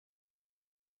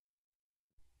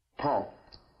Paul,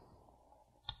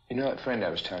 you know that friend I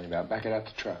was telling you about back out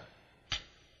the truck?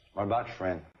 What about your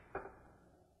friend?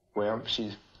 Well,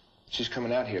 she's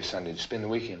coming out here Sunday to spend the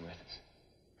weekend with us.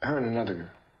 Her and another girl.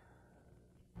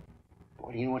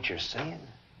 Boy, do you know what you're saying?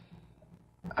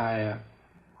 I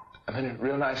met a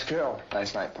real nice girl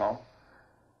last night, Paul.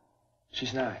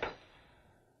 She's nice.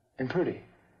 And pretty.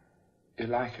 You'd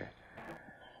like her.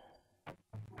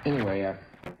 Anyway,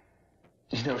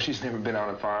 you know she's never been on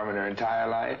a farm in her entire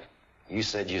life. You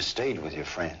said you stayed with your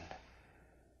friend.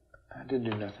 I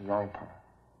didn't do nothing wrong, Paul.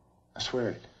 I swear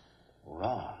it.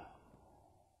 Wrong?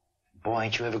 Boy,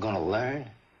 ain't you ever gonna learn?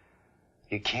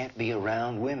 You can't be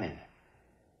around women.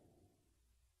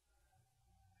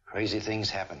 Crazy things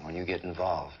happen when you get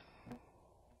involved.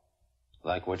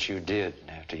 Like what you did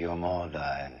after your ma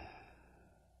died.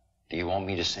 Do you want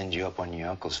me to send you up on your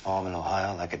uncle's farm in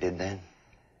Ohio like I did then?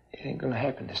 It ain't gonna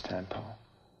happen this time, Paul.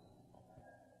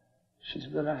 She's a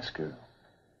real nice girl.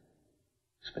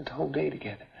 Spent the whole day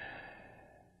together.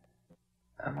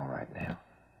 I'm all right now.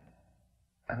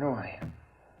 I know I am.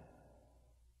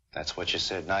 That's what you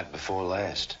said night before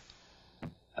last.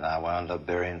 And I wound up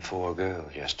burying 4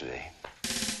 girls yesterday.